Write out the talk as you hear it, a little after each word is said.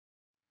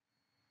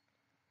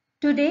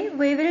Today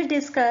we will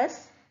discuss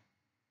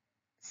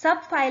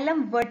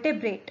subphylum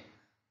vertebrate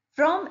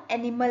from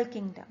animal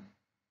kingdom.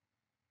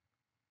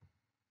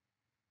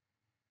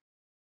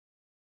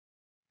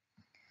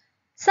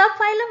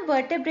 Subphylum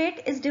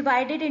vertebrate is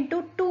divided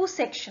into two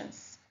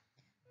sections.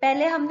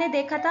 पहले हमने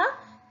देखा था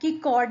कि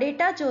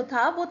Chordata जो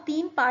था वो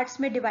तीन पार्ट्स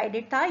में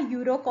डिवाइडेड था,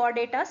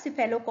 यूरोकॉर्डेटा,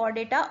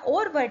 सिफेलोकॉर्डेटा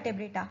और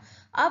वर्टेब्रेटा.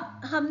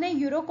 अब हमने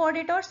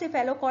यूरोकॉर्डेटा और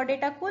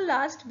सिफेलोकॉर्डेटा को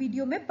लास्ट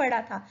वीडियो में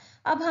पढ़ा था.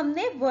 अब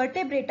हमने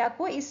वर्टेब्रेटा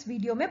को इस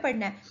वीडियो में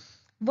पढ़ना है.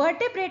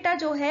 वर्टेब्रेटा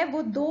जो है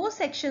वो दो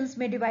सेक्शंस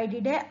में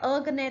डिवाइडेड है,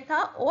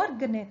 अगनेथा और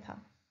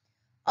गनेथा.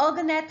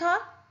 अगनेथा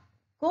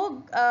को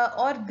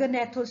और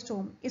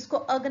गनेथोस्टोम, इसको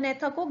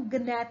अगनेथा को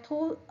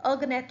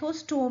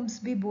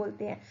अगनेथोस्टोम्स भी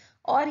बोलते हैं,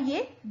 और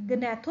ये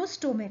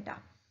Gnathostomata,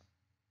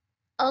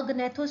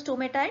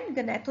 अगनेथोस्टोमेटा and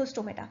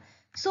Gnathostomata.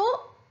 So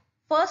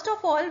first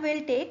of all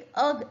we'll take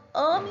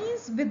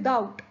means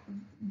without,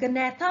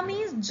 ganetha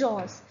means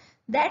jaws,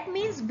 that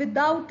means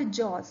without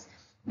jaws,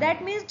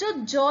 that means जो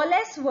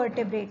jawless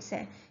vertebrates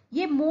हैं,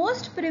 ये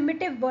most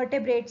primitive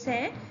vertebrates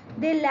हैं.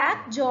 They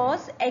lack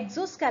jaws,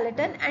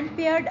 exoskeleton and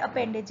paired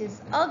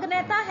appendages.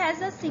 Agnatha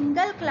has a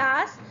single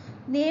class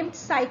named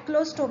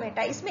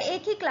cyclostomata. इसमें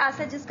एक ही class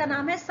है जिसका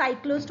नाम है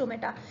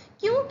cyclostomata.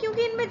 क्यों?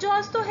 क्योंकि इनमें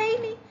jaws तो है ही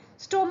नहीं.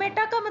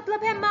 स्टोमेटा का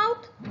मतलब है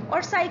माउथ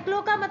और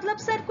साइक्लो का मतलब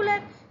सर्कुलर.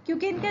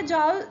 क्योंकि इनके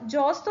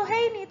जॉस तो है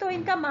ही नहीं, तो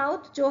इनका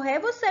माउथ जो है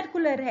वो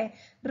सर्कुलर है,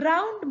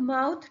 round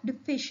mouth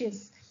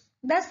fishes.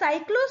 The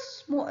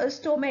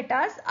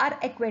साइक्लोस्टोमेटास are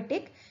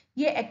aquatic.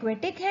 ये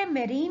एक्वेटिक है,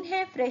 मेरीन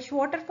है, फ्रेश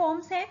वाटर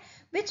फॉर्म्स है,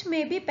 विच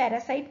में बी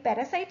पैरासाइट,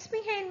 पैरासाइट्स भी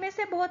हैं इनमें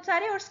से बहुत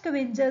सारे, और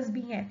स्कवेंजर्स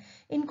भी हैं.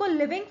 इनको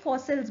लिविंग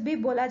फॉसिल्स भी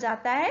बोला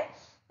जाता है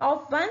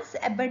of once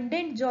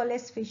abundant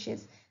jawless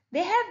fishes.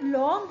 They have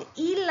long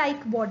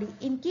eel-like body.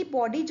 इनकी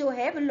बॉडी जो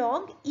है वो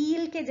लॉन्ग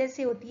ईल के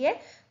जैसे होती है,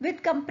 with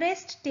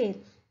compressed tail.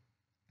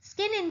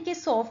 स्किन इनकी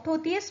सॉफ्ट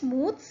होती है,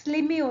 स्मूथ,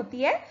 स्लिमी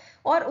होती है,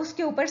 और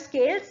उसके ऊपर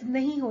स्केल्स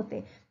नहीं होते.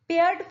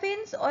 पेयर्ड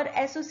फिन्स और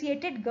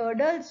एसोसिएटेड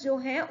गर्डल्स जो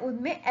हैं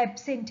उनमें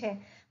एब्सेंट है,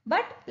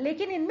 बट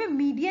लेकिन इनमें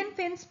मीडियन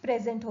फिन्स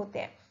प्रेजेंट होते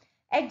हैं.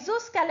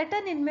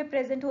 एक्सोस्केलेटन इनमें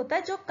प्रेजेंट होता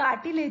है जो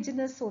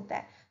कार्टिलेजिनस होता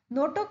है.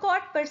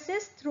 नोटोकॉट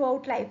परसिस्ट थ्रू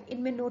आउट लाइफ.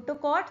 इनमें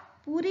नोटोकॉट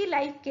पूरी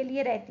लाइफ के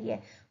लिए रहती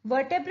है.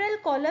 Vertebral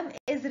column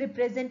is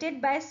represented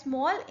by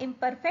small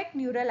imperfect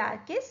neural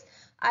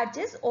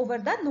arches over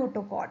the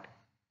notochord.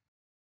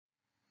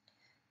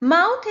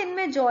 Mouth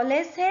इनमें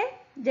जॉलेस है,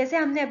 जैसे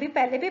हमने अभी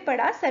पहले भी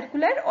पढ़ा,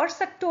 सर्कुलर और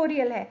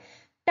सक्टोरियल है.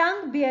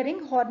 टंग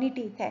बियरिंग हॉर्नी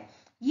टीथ है.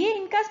 ये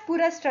इनका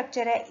पूरा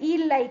स्ट्रक्चर है,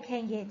 ईल लाइक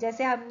है ये,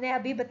 जैसे हमने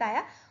अभी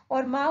बताया.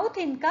 और माउथ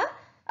इनका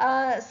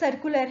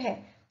सर्कुलर है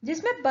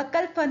जिसमें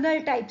बकल फनल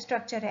टाइप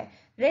स्ट्रक्चर है.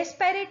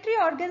 रेस्पिरेटरी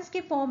ऑर्गन्स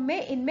की फॉर्म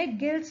में इनमें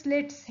गिल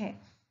स्लिट्स हैं.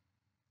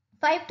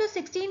 5 to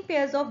 16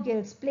 pairs of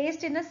gills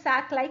placed in a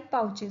sac like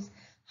pouches.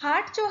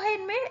 Heart जो है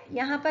इनमें,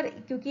 यहाँ पर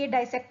क्योंकि ये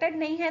डाइसेक्टेड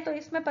नहीं है तो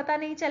इसमें पता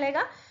नहीं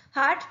चलेगा.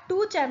 हार्ट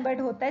 2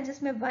 चैम्बर्ड होता है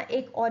जिसमें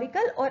एक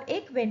ऑरिकल और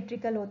एक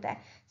वेंट्रिकल होता है.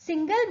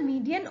 Single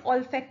median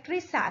olfactory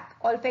sac.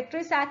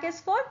 Olfactory sac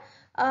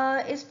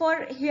is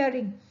for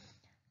hearing.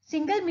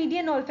 Single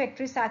median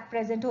olfactory sac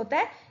present होता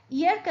है.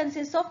 Year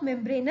consist of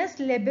membranes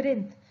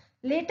labyrinth.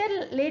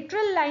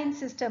 Lateral line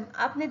system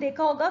आपने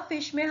देखा होगा,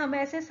 फिश में हम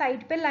ऐसे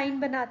साइड पे लाइन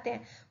बनाते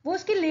हैं, वो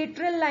उसकी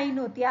लेटरल लाइन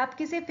होती है. आप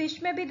किसी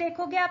फिश में भी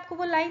देखोगे आपको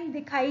वो लाइन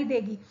दिखाई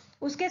देगी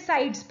उसके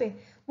साइड्स पे,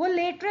 वो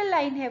लेटरल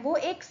लाइन है. वो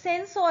एक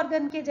सेंस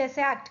ऑर्गन के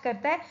जैसे एक्ट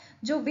करता है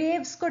जो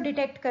वेव्स को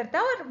डिटेक्ट करता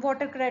है और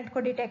वाटर करंट को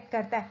डिटेक्ट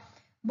करता है.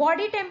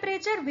 बॉडी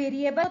टेम्परेचर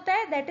वेरिएबल होता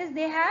है, that is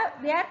they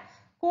are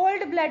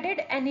cold blooded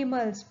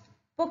animals.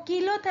 वो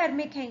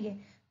किलोथर्मिक है. ये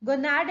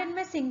गोनाड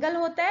इनमें सिंगल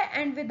होता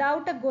है and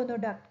without a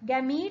gonoduct.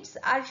 Gametes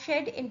are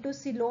shade into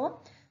coelom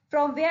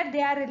from where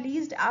they are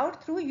released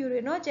out through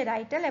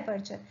यूरिनोजेराइटल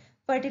aperture.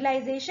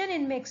 Fertilisation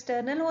इनमें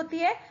एक्सटर्नल होती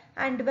है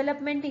and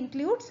development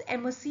includes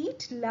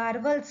एमोसीट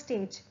larval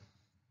stage.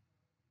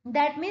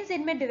 That means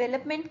इनमें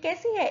डेवलपमेंट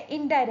कैसी है?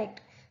 इनडायरेक्ट.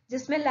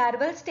 जिसमें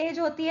लार्वल स्टेज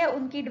होती है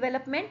उनकी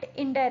डेवलपमेंट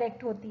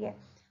इनडायरेक्ट होती है.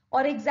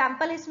 और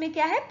एग्जाम्पल इसमें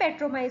क्या है?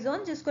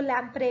 पेट्रोमाइजोन, जिसको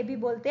लैम्प्रे भी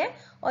बोलते हैं.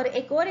 और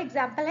एक और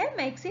एग्जाम्पल है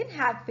मैक्सिन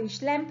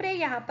हैगफिश. लैम्प्रे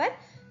यहाँ पर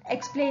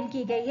एक्सप्लेन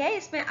की गई है.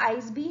 इसमें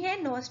आईज भी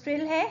है,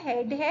 नोस्ट्रिल है,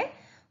 हेड है,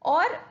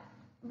 और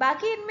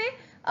बाकी इनमें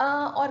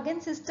organ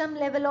system,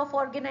 level of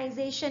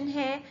organisation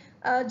है.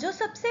 जो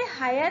सबसे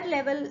हायर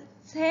लेवल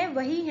है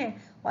वही है.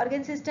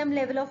 Organ system,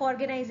 level of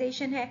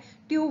organisation है,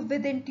 tube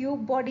with in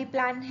tube body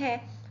plan है,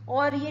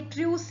 और ये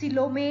ट्रू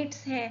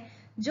सिलोमेट्स हैं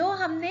जो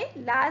हमने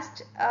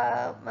लास्ट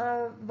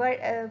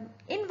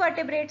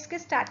इनवर्टेब्रेट्स के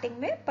स्टार्टिंग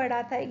में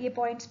पढ़ा था. ये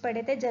पॉइंट्स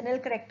पढ़े थे, जनरल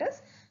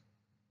कैरेक्टर्स.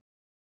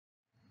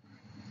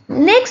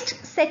 नेक्स्ट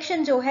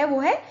सेक्शन जो है वो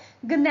है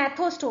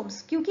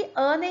गनेथोस्टोम्स. क्योंकि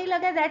अ नहीं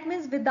लगा दैट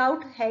मीन्स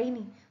विदाउट है ही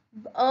नहीं,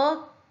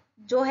 अ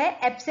जो है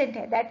एब्सेंट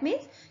है, दैट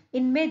मीन्स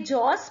इनमें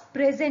जॉस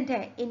प्रेजेंट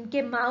है.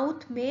 इनके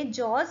माउथ में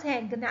जॉस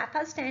है.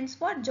 गनाथा stands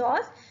for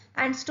Jos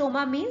and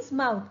stoma means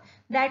mouth.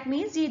 That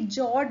means ये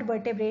जॉड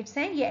वर्टेब्रेट्स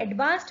हैं, ये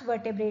एडवांस्ड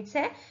वर्टेब्रेट्स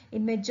हैं.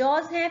 इनमें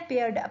जॉस हैं,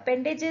 पेयर्ड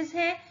अपेंडेजेस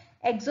हैं,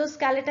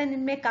 एक्सोस्केलेटन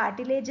इनमें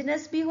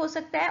कार्टिलेजिनस भी हो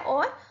सकता है,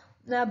 और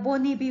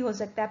बोनी भी हो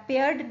सकता है।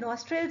 पेयर्ड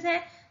नॉस्ट्रिल्स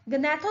हैं।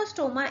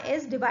 गनाथोस्टोमा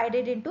is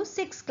divided into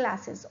 6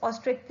 classes,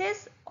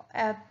 ऑस्ट्रिक्थिस,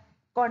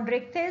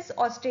 Chondrichthyes,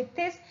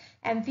 ऑस्ट्रिक्थिस,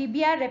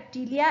 amphibia,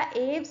 reptilia,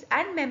 Aves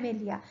and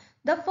Mammalia.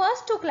 The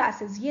first two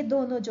classes, ये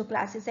दोनों जो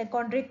क्लासेस हैं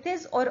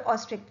कॉन्ड्रिक्थिस और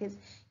ऑस्ट्रिक्थिस,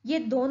 ये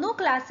दोनों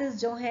क्लासेस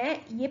जो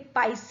हैं ये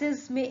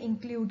पाइसेस में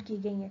इंक्लूड की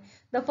गई हैं।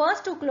 The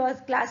first two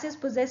classes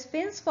possess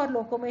fins for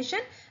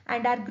locomotion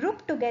and are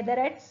grouped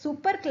together at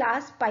super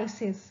class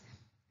Pisces.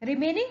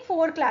 Remaining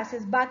 4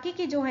 classes बाकी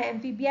की जो है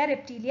एम्फीबिया,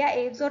 रेप्टिलिया,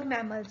 एव्स और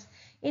मैमल्स,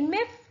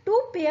 इनमें 2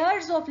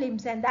 पेयर्स ऑफ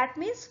लिम्स हैं, दैट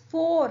मीन्स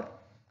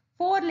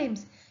 4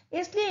 लिम्स,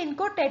 इसलिए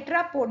इनको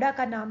टेट्रापोडा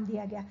का नाम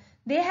दिया गया।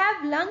 They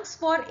have lungs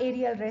for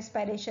aerial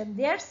respiration,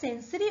 there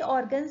sensory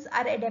organs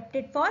are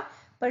adapted for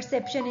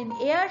perception in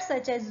air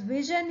such as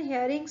vision,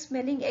 hearing,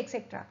 smelling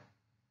etcetera.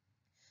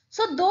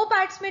 So 2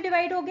 parts में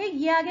divide हो गए,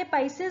 ये आगे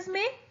पाइसेस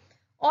में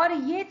और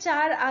ये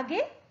 4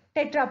 आगे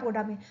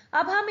टेट्रापोडा में।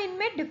 अब हम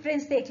इनमें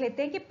डिफरेंस देख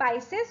लेते हैं कि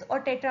पाइसेस और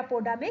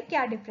टेट्रापोडा में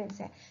क्या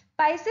डिफरेंस है।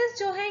 पाइसेस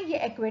जो है ये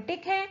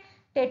एक्वेटिक है,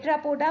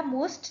 टेट्रापोडा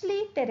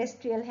मोस्टली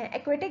टेरेस्ट्रियल है,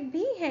 एक्वेटिक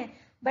भी हैं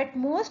but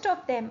most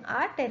of them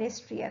are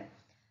terrestrial.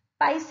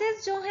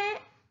 Pisces जो है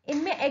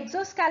इनमें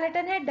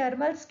एक्सोस्केलेटन है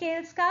डर्मल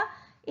स्केल्स का,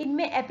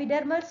 इनमें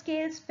एपिडर्मल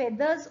स्केल्स,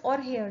 फेदर्स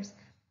और हेयर्स।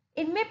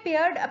 इनमें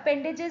पेयर्ड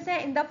अपेंडेजेस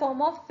हैं in the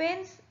form of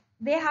fins,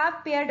 they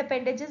have paired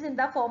appendages in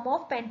the form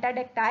of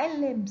pentadactyl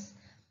limbs.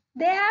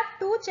 They have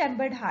 2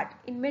 chambered heart,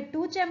 इनमें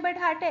 2 चैम्बर्ड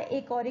हार्ट है,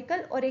 एक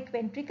ऑरिकल और एक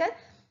वेंट्रिकल।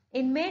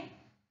 इनमें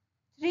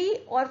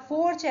 3 और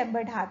 4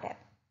 चैम्बर्ड हार्ट है,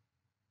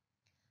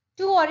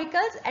 2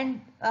 ऑरिकल्स एंड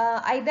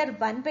आइदर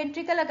 1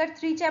 वेंट्रिकल। अगर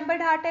 3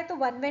 चैम्बर्ड हार्ट है तो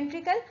 1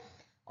 वेंट्रिकल,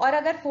 और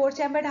अगर 4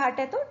 चैम्बर्ड हार्ट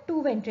है तो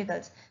 2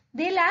 वेंट्रिकल्स।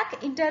 दे लैक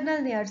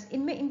इंटरनल नेयर्स,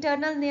 इनमें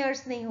इंटरनल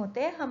नेयर्स नहीं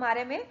होते,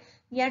 हमारे में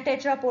या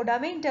टेट्रापोडा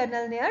में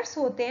इंटरनल नेयर्स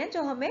होते हैं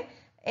जो हमें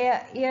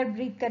एयर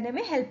ब्रीथ करने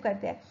में हेल्प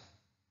करते हैं,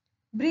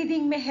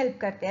 ब्रीदिंग में हेल्प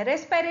करते हैं।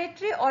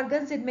 रेस्पिरेटरी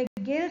ऑर्गन्स इनमें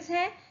गिल्स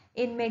हैं,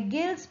 इनमें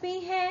गिल्स भी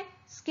हैं,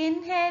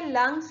 स्किन है,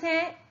 लंग्स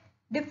हैं,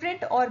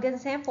 डिफरेंट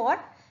ऑर्गन्स हैं फॉर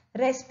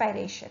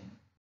रेस्पिरेशन।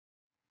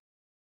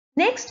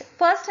 नेक्स्ट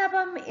फर्स्ट अब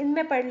हम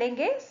इनमें पढ़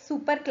लेंगे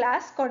सुपर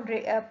क्लास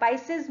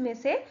पाइसेस में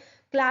से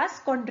क्लास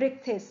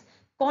कॉन्ड्रिक्थिस।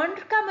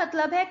 कॉन्ड्र का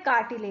मतलब है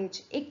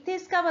कार्टिलेज,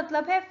 इक्थिस का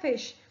मतलब है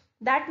fish,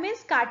 that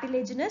means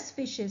cartilaginous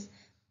fishes.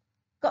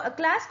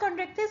 Class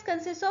Chondrichthyes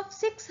consist of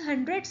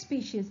 600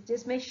 species,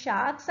 जिसमें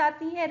शार्क्स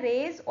आती है,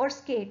 रेज और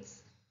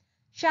स्केट्स।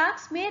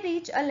 शार्क्स में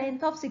reach a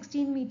length of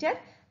 16 metre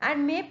and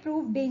may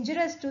prove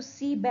dangerous to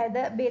C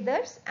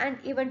बेदर्स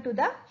and even to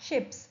the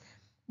ships.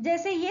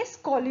 जैसे ये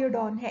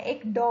स्कॉलियोडॉन है,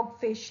 एक dog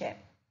fish है।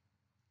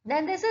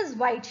 Then this is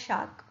white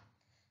shark,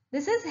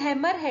 this is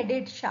hammer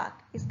headed shark,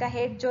 इसका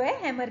head जो है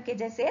hammer के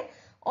जैसे,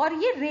 और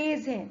ये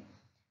रेज है।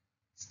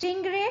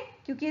 स्टिंग रे,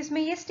 क्योंकि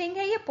इसमें ये स्टिंग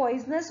है, ये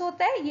पॉइजनस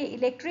होता है। ये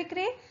इलेक्ट्रिक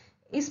रे,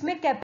 इसमें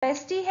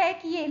कैपेसिटी है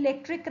कि ये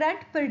इलेक्ट्रिक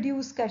करंट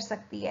प्रोड्यूस कर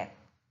सकती है।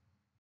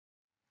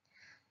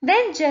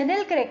 Then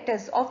general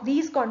characters of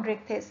these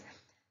Chondrichthyes,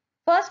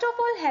 first of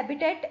all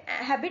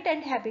habit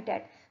and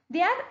habitat,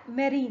 they are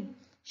marine.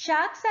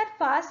 Sharks are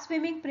fast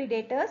swimming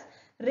predators,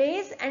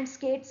 rays and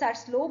skates are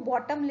slow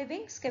bottom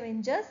living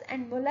scavengers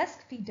and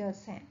mollusk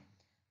feeders हैं।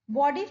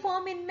 Body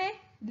form इनमें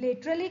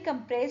laterally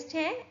compressed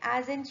हैं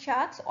as in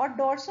sharks, और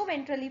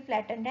डोर्सोवेंट्रली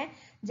flattened है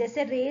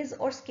जैसे raise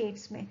और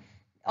skates में।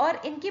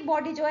 और इनकी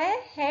बॉडी जो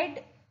है हेड,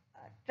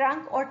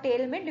 ट्रंक और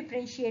टेल में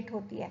डिफरेंशिएट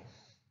होती है।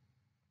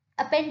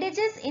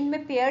 अपेंडेजेस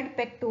इनमें पेयर्ड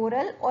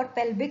पेक्टोरल और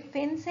पेल्विक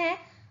फिन्स हैं,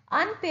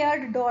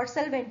 अनपेयर्ड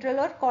डोर्सल, वेंट्रल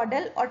और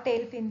कॉडल और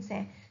टेल फिन्स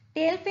हैं।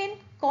 Tail fin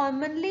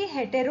commonly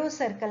hetero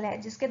circle है,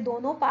 जिसके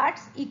दोनों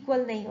पार्ट्स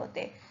इक्वल नहीं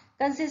होते,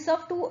 consist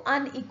of 2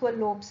 unequal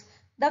lobes.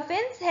 The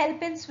fins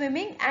help in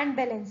swimming and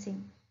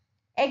balancing.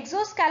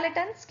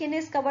 Exoskeleton, skin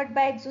is covered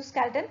by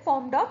exoskeleton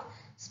formed of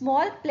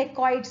small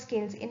placoid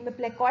scales, इनमें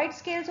placoid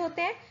scales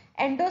होते हैं।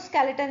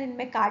 Endoskeleton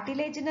इनमें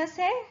cartilaginous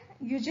है,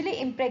 usually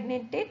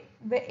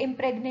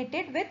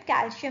impregnated with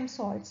calcium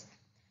salts.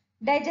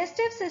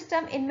 Digestive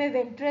system इनमें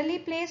ventrally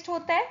placed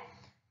होता है,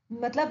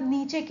 मतलब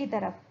नीचे की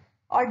तरफ,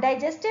 और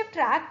डाइजेस्टिव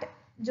ट्रैक्ट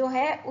जो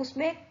है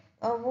उसमें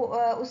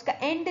उसका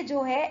एंड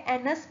जो है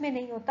एनस में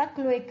नहीं होता,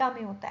 क्लोएका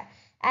में होता है।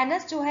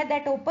 एनस जो है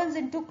that opens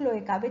into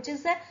cloaca, which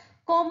is a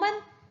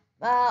common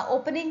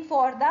opening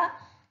for the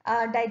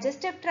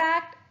digestive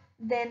tract,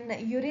 then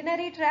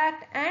urinary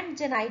tract and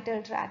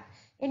genital tract.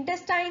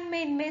 Intestine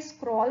में इनमें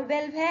स्क्रॉल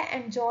वेल्व है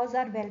and jaws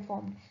are well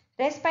formed.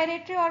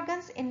 Respiratory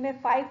organs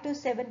इनमें 5 to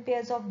 7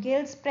 pairs of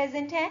gills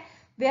present हैं,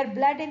 where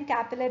blood in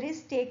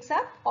capillaries takes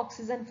up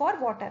oxygen for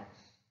water.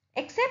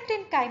 Except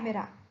in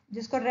chimera,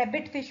 जिसको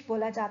rabbit fish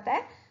बोला जाता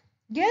है,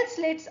 gill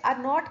slits are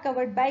not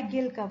covered by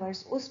gill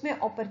covers, उसमें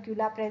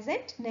opercula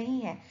present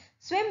नहीं है।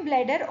 Swim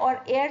bladder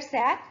और air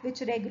sac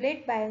which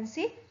regulate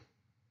buoyancy,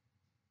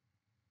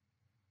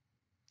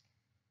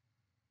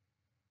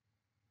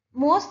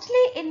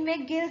 mostly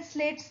इनमें gill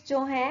slits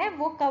जो हैं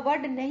वो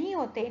कवर्ड नहीं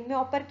होते, इनमें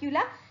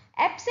opercula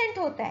एब्सेंट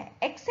होता है,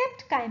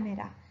 accept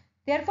chimera.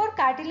 Therefore,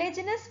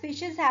 cartilaginous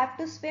fishes have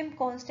to swim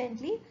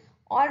constantly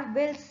or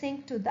will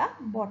sink to the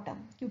bottom,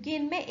 क्योंकि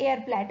इनमें एयर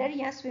ब्लैडर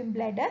या स्विम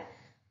ब्लैडर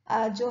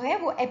जो है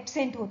वो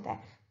एब्सेंट होता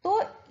है।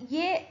 तो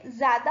ये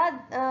ज्यादा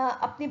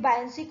अपनी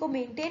बायोंसी को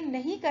मेंटेन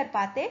नहीं कर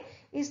पाते,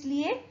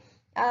 इसलिए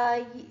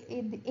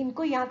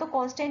इनको या तो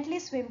कॉन्स्टेंटली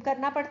स्विम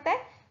करना पड़ता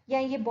है या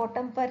ये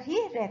बॉटम पर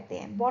ही रहते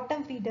हैं,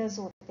 बॉटम फीडर्स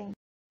होते हैं।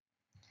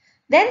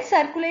 देन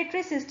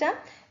सर्कुलेटरी सिस्टम,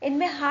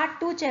 इनमें हार्ट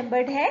 2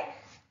 चैम्बर्ड है,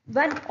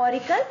 1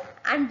 auricle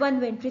and 1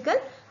 ventricle.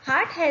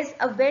 Heart has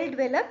a well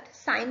developed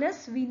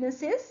sinus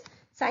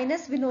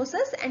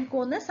venosus and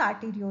conus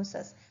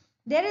arteriosus.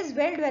 There is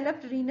well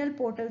developed renal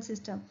portal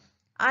system.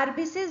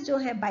 RBCs जो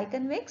है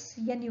बाइकन्वेक्स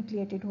या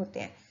न्यूक्लिएटेड होते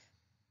हैं.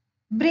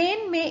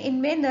 ब्रेन में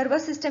इनमें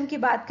नर्वस सिस्टम की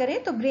बात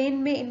करें तो ब्रेन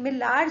में इनमें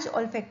लार्ज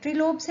ऑल्फैक्टरी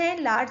लोब्स हैं,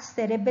 लार्ज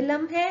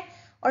सेरेबेलम है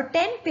और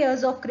 10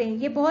 पेयर्स ऑफ क्रेन,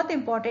 ये बहुत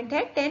इंपॉर्टेंट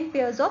है, 10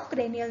 पेयर्स ऑफ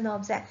क्रेनियल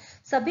नर्व्स है.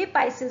 सभी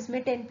पाइसेस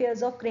में 10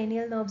 पेयर्स ऑफ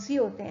क्रेनियल नर्व्स ही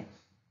होते हैं.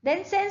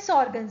 Then sense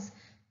organs,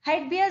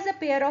 head bears a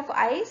pair of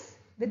eyes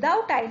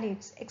without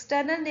eyelids.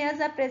 External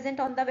nares are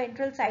present on the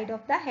ventral side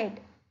of the head.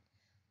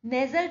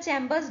 Nasal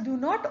chambers do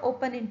not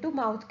open into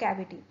mouth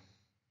cavity.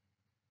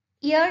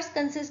 Ears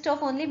consist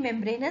of only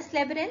membranous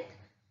labyrinth.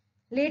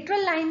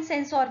 Lateral line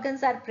sense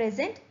organs are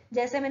present.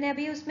 जैसे मैंने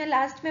अभी उसमें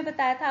last में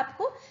बताया था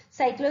आपको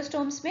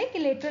cyclostomes में कि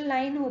लेटरल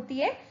लाइन होती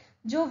है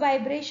जो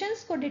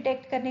वाइब्रेशंस को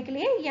डिटेक्ट करने के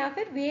लिए या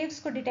फिर वेव्स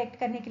को डिटेक्ट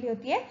करने के लिए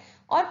होती है,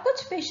 और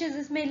कुछ फिशेज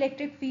इसमें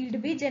इलेक्ट्रिक फील्ड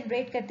भी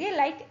जनरेट करती है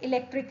like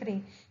electric ray.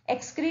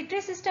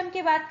 Excretory system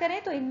की बात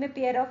करें तो इनमें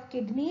पेयर ऑफ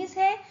किडनीज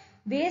है.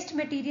 वेस्ट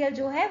मटेरियल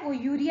जो है वो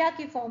यूरिया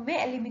की फॉर्म में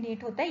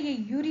एलिमिनेट होता है, ये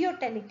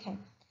यूरियोटेलिक है.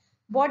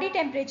 Body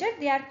temperature,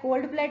 they are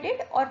cold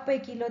blooded और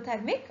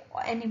पेकिलोथर्मिक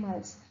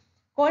एनिमल्स.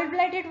 कोल्ड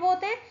ब्लडेड वो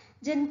होते हैं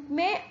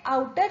जिनमें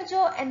आउटर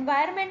जो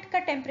एनवायरनमेंट का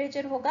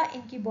टेम्परेचर होगा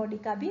इनकी बॉडी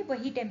का भी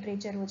वही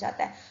टेम्परेचर हो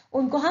जाता है,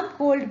 उनको हम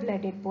कोल्ड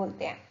ब्लडेड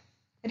बोलते हैं.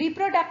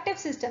 रिप्रोडक्टिव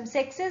सिस्टम,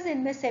 सेक्सेस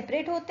इनमें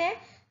सेपरेट होते हैं,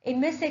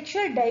 इनमें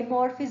सेक्सुअल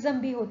डाइमॉर्फिज्म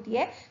भी होती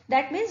है.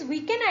 That means we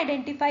can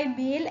identify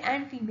male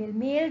and female.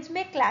 Mails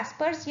में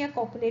क्लैस्पर्स या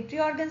कॉपुलेटरी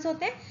ऑर्गन्स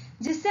होते हैं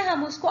जिससे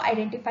हम उसको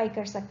आइडेंटिफाई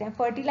कर सकते हैं.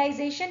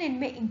 फर्टिलाइजेशन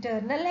इनमें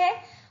इंटरनल है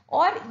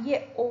और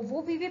ये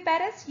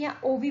ओवोविविपैरस या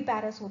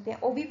ओविपैरस होते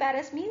हैं.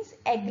 ओविपैरस मीन्स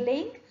एग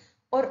लेइंग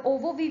और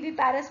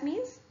ओवोविविपैरस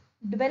मीन्स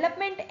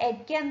डेवलपमेंट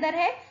एग के अंदर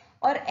है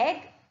और एग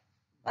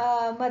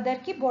मदर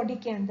की बॉडी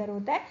के अंदर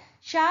होता है.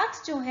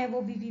 शार्क्स जो है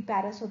वो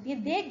विविपैरस होती है,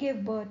 they give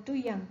birth to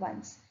young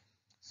ones.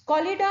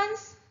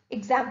 स्कॉलिडॉन्स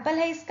example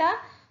है इसका,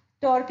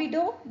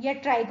 टॉर्पिडो या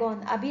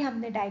ट्राइगोन, अभी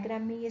हमने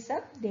डायग्राम में ये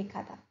सब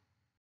देखा था.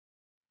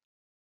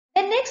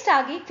 नेक्स्ट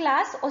आ गई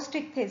class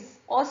ऑस्ट्रिक्थिस.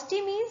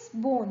 ऑस्टी means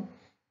bone,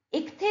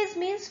 इक्थिस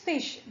means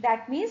fish,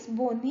 that means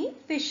bony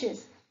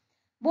fishes.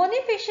 Bony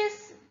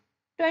fishes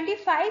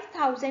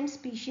 25,000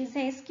 species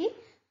हैं इसकी.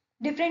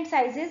 डिफरेंट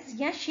साइजेस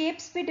या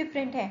शेप्स भी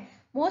डिफरेंट है.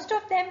 Most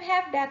of them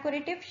have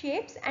decorative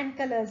shapes and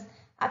colours.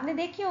 आपने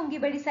देखी होंगी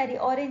बड़ी सारी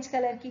ऑरेंज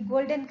कलर की,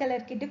 गोल्डन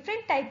कलर की,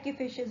 डिफरेंट टाइप की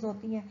फिशेज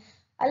होती हैं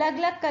अलग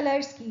अलग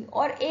कलर्स की,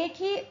 और एक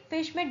ही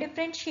फिश में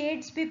डिफरेंट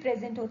शेड्स भी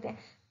प्रेजेंट होते हैं.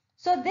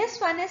 So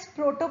this one is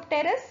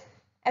Protopterus,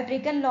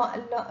 African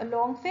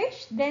long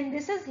fish. Then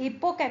this is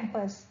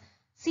hippocampus,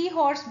 sea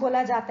horse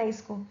बोला जाता है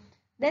इसको.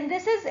 Then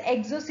this is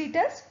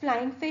एक्सोसीटस,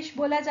 flying fish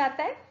बोला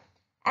जाता है.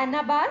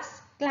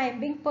 एनाबास,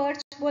 क्लाइंबिंग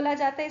पर्च बोला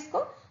जाता है इसको,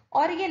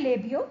 और ये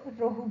लेबियो,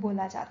 रोहू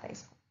बोला जाता है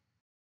इसको.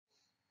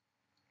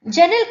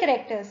 General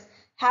characters,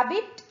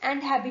 habit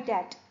and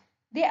habitat.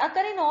 They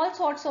occur in all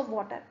sorts of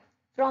water,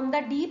 from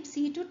the deep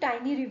sea to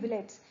tiny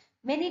rivulets.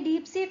 Many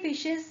deep sea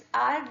fishes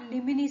are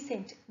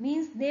luminescent,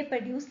 means they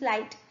produce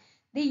light.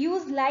 They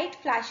use light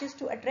flashes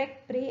to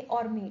attract prey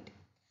or mate.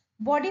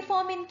 Body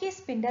form इनकी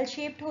spindle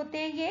shaped होते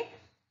हैं. ये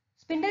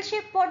spindle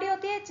shape body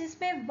होती है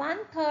जिसमें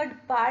 1/3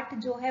 part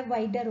जो है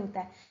wider होता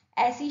है.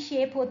 ऐसी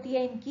शेप होती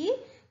है इनकी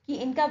कि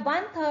इनका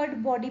 1/3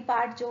 बॉडी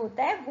पार्ट जो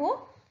होता है वो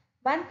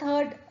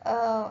 1/3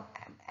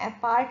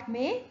 पार्ट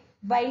में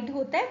वाइड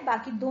होता है,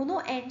 बाकी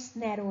दोनों एंड्स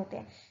नैरो होते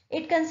हैं.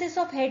 It consist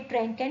of head,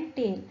 trunk and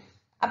tell.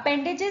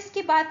 Appendages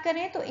की बात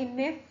करें तो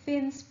इनमें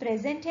फिन्स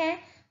प्रेजेंट हैं,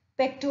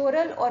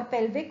 पेक्टोरल और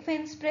पेल्विक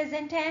फिन्स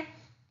प्रेजेंट हैं.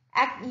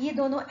 ये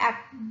दोनों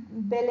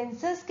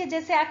बैलेंसर्स के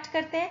जैसे एक्ट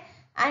करते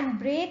हैं and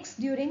breaks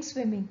during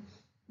swimming.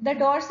 The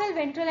dorsal,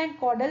 ventral and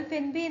chordal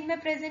fin भी इनमें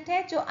प्रेजेंट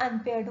है जो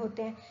अनपेयर्ड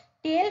होते हैं.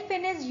 टेल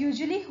फिन इज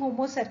यूजुअली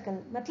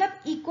होमोसर्कल, मतलब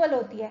इक्वल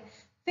होती है.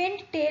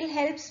 Finned tell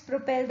helps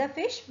propel the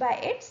fish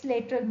bye it's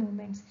lateral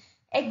movements.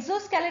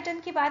 Exoskeleton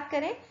की बात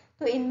करें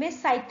तो इनमें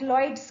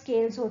साइक्लॉइड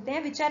स्केल्स होते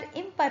हैं which are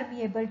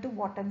impermeable to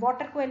water.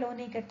 Water को एलो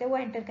नहीं करते वो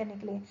एंटर करने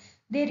के लिए.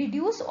 They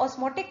reduce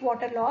osmotic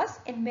water loss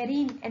in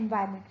marine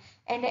environment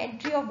and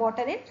entry of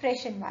water in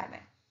fresh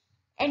environment.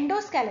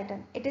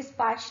 Endoskeleton, it is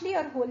partially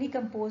और होली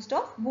कंपोज्ड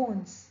ऑफ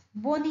बोन्स,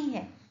 बोनी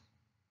है.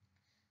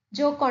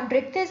 जो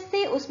कॉन्ड्रिक्थिस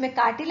थी उसमें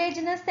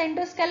कार्टिलेजिनस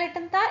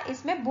एंडोस्केलेटन था,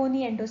 इसमें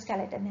बोनी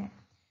एंडोस्केलेटन है.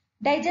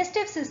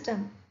 डाइजेस्टिव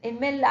सिस्टम,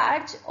 इनमें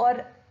लार्ज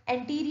और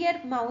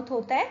एंटीरियर माउथ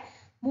होता है,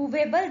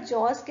 मूवेबल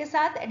जॉज के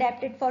साथ,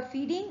 अडेप्टेड फॉर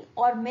फीडिंग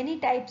और many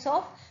types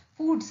of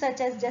food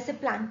such as, जैसे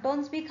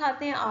प्लैंक्टॉन्स भी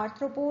खाते हैं,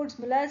 arthropods,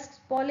 mollusc,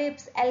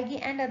 polyps, algae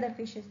and other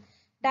fishes.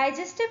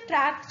 Digestive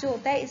tract जो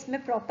होता है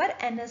इसमें प्रॉपर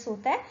एनस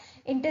होता है,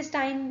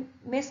 इंटेस्टाइन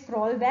में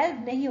स्क्रॉल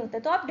वेल्व नहीं होता।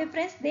 तो आप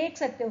डिफरेंस देख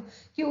सकते हो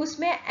कि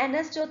उसमें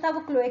एनस जो था वो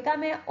क्लोएका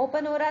में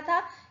ओपन हो रहा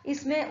था,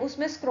 इसमें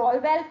उसमें स्क्रॉल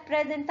वेल्व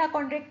प्रेजेंट था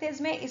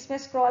कॉन्ड्रिक्टिव्स में, इसमें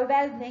स्क्रॉल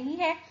वेल्व नहीं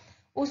है,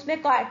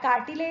 उसमें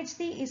कार्टिलेज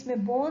थी,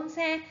 इसमें बोन्स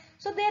हैं।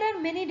 So there are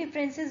many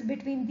differences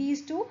between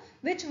these two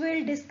which we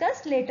will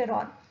discuss later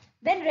on.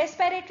 Then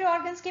respiratory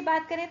organs की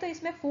बात करें तो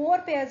इसमें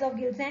 4 पेयर्स ऑफ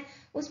गिल्स हैं,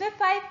 उसमें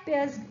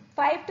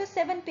 5 to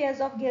 7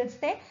 पेयर्स ऑफ गिल्स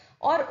थे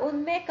और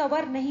उनमें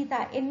कवर नहीं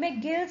था। इनमें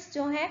गिल्स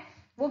जो हैं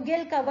वो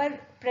गिल कवर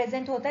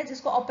प्रेजेंट होता है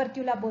जिसको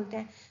ओपर्क्यूला बोलते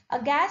हैं। A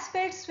gas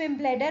filled swim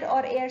bladder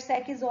और air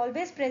sac is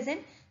always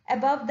present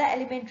above the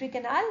alimentary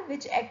canal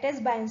which act as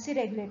buoyancy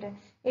regulator.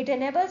 It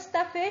enables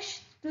the fish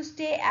to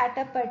stay at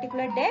a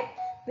particular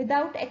depth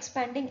without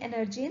expending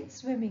energy in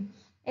swimming.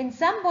 In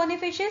some bony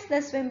fishes,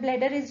 the swim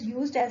bladder is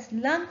used as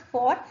lung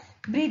for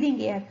breathing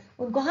air.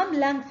 उनको हम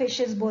lung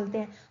fishes बोलते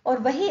हैं और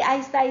वही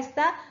आहिस्ता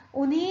आहिस्ता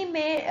उन्हीं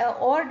में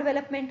और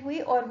development हुई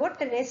और वो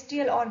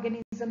टेरेस्ट्रियल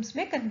ऑर्गेनिजम्स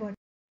में कन्वर्ट।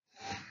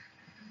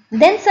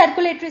 देन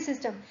सर्कुलेटरी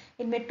सिस्टम,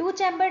 इनमें 2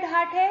 चैम्बर्ड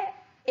हार्ट है,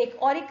 एक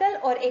ऑरिकल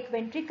और एक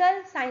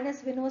वेंट्रिकल,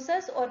 साइनस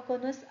विनोसस और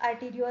कोनस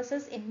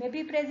आर्टेरियोसस इनमें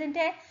भी प्रेजेंट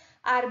है,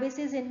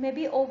 आरबीसीज इनमें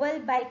भी ओवल,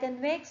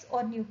 बाइकन्वेक्स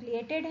और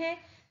न्यूक्लिएटेड है।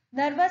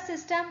 नर्वस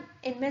सिस्टम,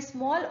 इनमें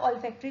स्मॉल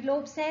ऑल्फैक्टरी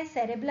लोब्स है,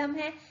 सेरेब्लम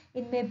है,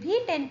 इनमें भी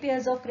 10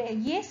 पेयर्स ऑफ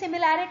ये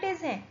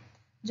सिमिलैरिटीज हैं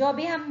जो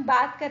अभी हम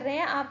बात कर रहे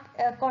हैं,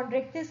 आप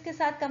कॉन्ड्रिक्टिव्स के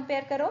साथ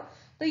कंपेयर करो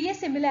तो ये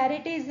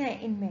सिमिलैरिटीज हैं,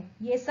 इनमें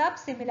ये सब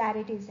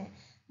सिमिलैरिटीज हैं।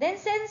 देन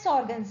सेंस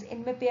ऑर्गन्स,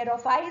 इनमें पेयर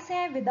ऑफ आईज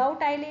है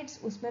विदाउट आईलिड्स,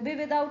 उसमें भी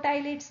विदाउट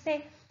आईलिड्स थे।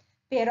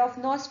 पेयर ऑफ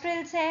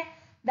नॉस्ट्रिल्स है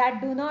दैट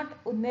डू नॉट,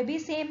 उनमें भी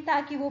सेम था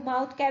कि वो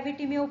माउथ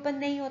कैविटी में ओपन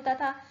नहीं होता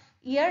था।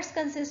 Years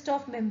consist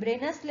of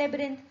membranes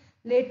labyrinth.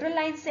 Lateral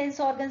line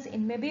sense organs,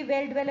 इनमें भी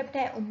वेल डेवलप्ड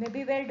है, उनमें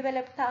भी वेल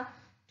डेवलप्ड था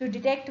to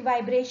detect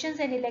vibrations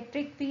and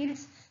electric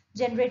fields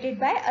generated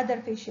by other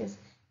fishes.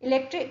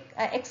 Electric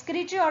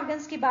excretory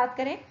organs की बात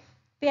करें,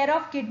 पेयर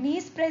ऑफ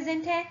किडनीज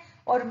प्रेजेंट है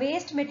और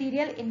वेस्ट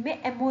मटेरियल इनमें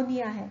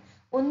एमोनिया है।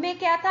 उनमें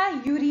क्या था,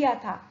 यूरिया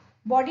था।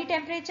 बॉडी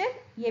टेम्परेचर,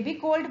 ये भी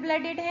कोल्ड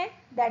ब्लडेड है,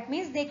 that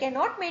means they can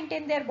not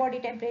maintain their body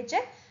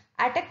temperature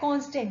at a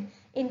constant.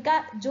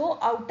 इनका जो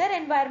आउटर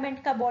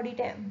एनवायरनमेंट का बॉडी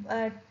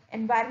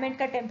एनवायरनमेंट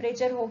का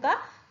टेम्परेचर होगा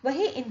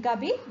वही इनका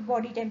भी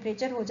बॉडी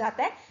टेम्परेचर हो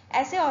जाता है।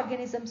 ऐसे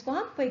ऑर्गेनिजम्स को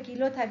हम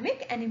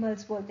पोइकिलोथर्मिक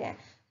एनिमल्स बोलते हैं।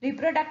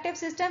 रिप्रोडक्टिव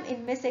सिस्टम,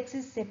 इनमें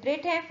सेक्सेस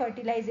सेपरेट है,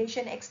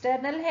 फर्टिलाइजेशन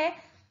एक्सटर्नल है,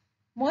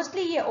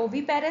 मोस्टली ये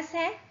ओविपेरस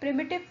है।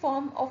 Primitive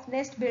form of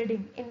nest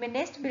building, इनमें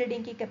नेस्ट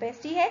बिल्डिंग की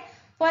कैपेसिटी है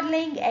for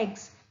laying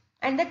eggs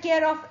and the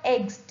care of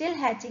eggs till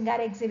hatching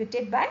are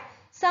exhibited by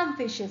some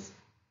fishes.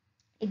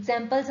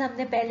 Examples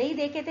हमने पहले ही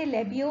देखे थे,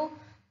 लेबियो,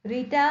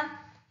 रीटा,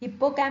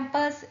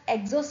 हिप्पोकैम्पस,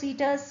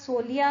 एक्सोसीटस,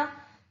 सोलिया,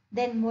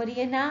 then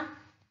मोरियना,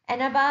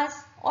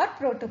 एनाबास और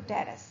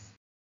Protopterus.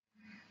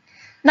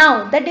 Now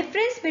the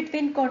difference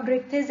between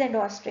chondrichthyes and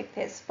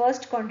ostrichthyes.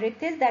 First,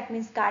 chondrichthyes, that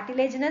means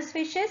cartilaginous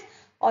fishes,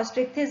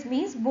 ostrichthyes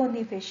means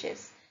bony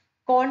fishes.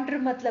 कॉन्ड्र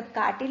मतलब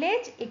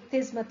cartilage,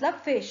 इक्थिस मतलब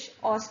fish,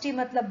 ऑस्टी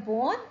मतलब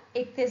bone,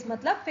 इक्थिस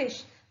मतलब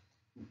फिश।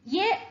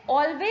 ये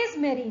ऑलवेज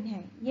मेरीन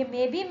है, ये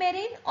मे बी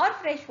मेरीन और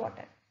फ्रेश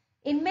वाटर।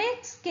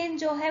 इनमें स्किन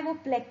जो है वो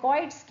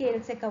प्लेकॉइड स्केल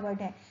से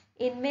कवर्ड है,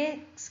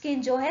 इनमें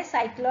स्किन जो है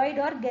साइक्लॉइड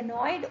और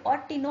गेनोइड और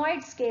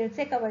टिनोइड स्केल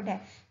से कवर्ड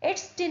है।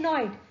 इट्स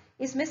टिनोइड,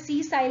 इसमें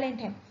सी साइलेंट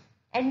है।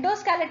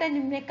 एंडोस्केलेटन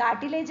इनमें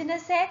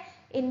कार्टिलेजिनस है,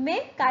 इनमें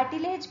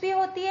कार्टिलेज भी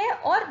होती है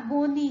और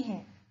बोनी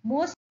है।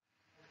 Most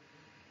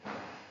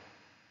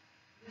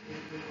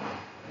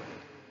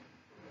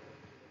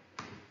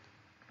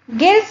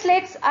gill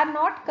slits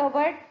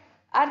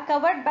are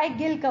covered by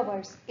gill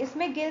covers.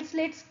 इसमें गिल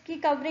स्लिट्स की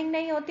कवरिंग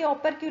नहीं होती,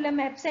 ओपर्क्यूलम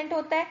एब्सेंट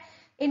होता है,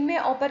 इनमें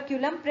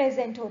ओपर्क्यूलम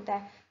प्रेजेंट होता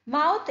है।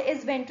 Mouth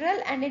is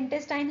ventral and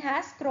intestine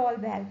has scroll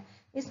valve,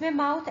 इसमें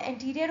माउथ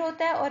एंटीरियर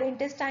होता है और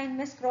इंटेस्टाइन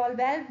में स्क्रॉल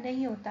वेल्व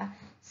नहीं होता।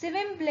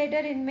 स्विम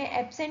ब्लैडर इनमें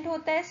एब्सेंट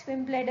होता है,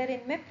 स्विम ब्लैडर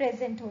इनमें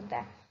प्रेजेंट होता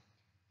है।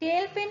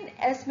 टेल फिन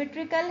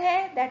एसिमेट्रिकल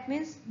है, दैट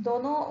मीन्स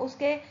दोनों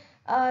उसके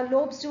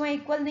लोब्स जो है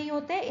इक्वल नहीं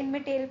होते,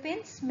 इनमें टेल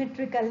फिन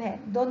सिमेट्रिकल है,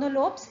 दोनों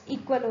लोब्स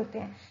इक्वल होते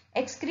हैं।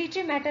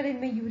 एक्सक्रीटरी मैटर,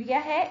 इनमें यूरिया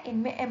है,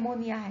 इनमें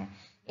एमोनिया है।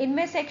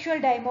 इनमें सेक्सुअल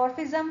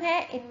डाइमॉर्फिज्म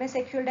है, इनमें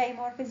सेक्सुअल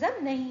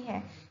डाइमॉर्फिज्म नहीं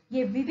है।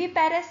 ये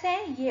विविपैरस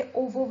है, ये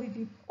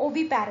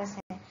ओविपैरस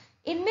है।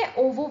 इनमें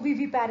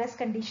ओवोविविपैरस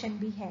कंडीशन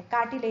भी है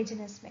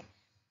कार्टिलेजिनस में,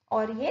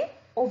 और ये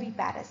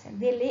ओविपैरस है।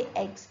 दे lay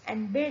eggs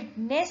and build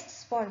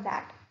nests for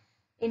that.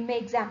 इनमें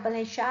एग्जाम्पल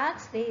है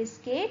शार्क्स, रे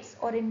स्केट्स,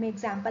 और इनमें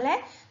एग्जाम्पल है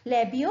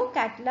लेबियो,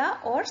 कैटला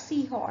और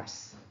sea horse.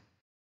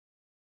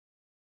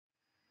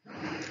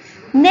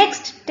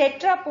 Next,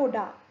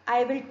 Tetrapoda,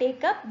 I will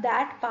take up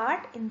that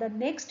part in the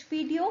next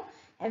video.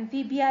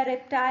 Amphibia,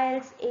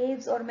 reptiles,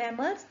 aves और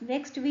mammals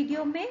next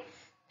video में.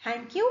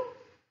 Thank you.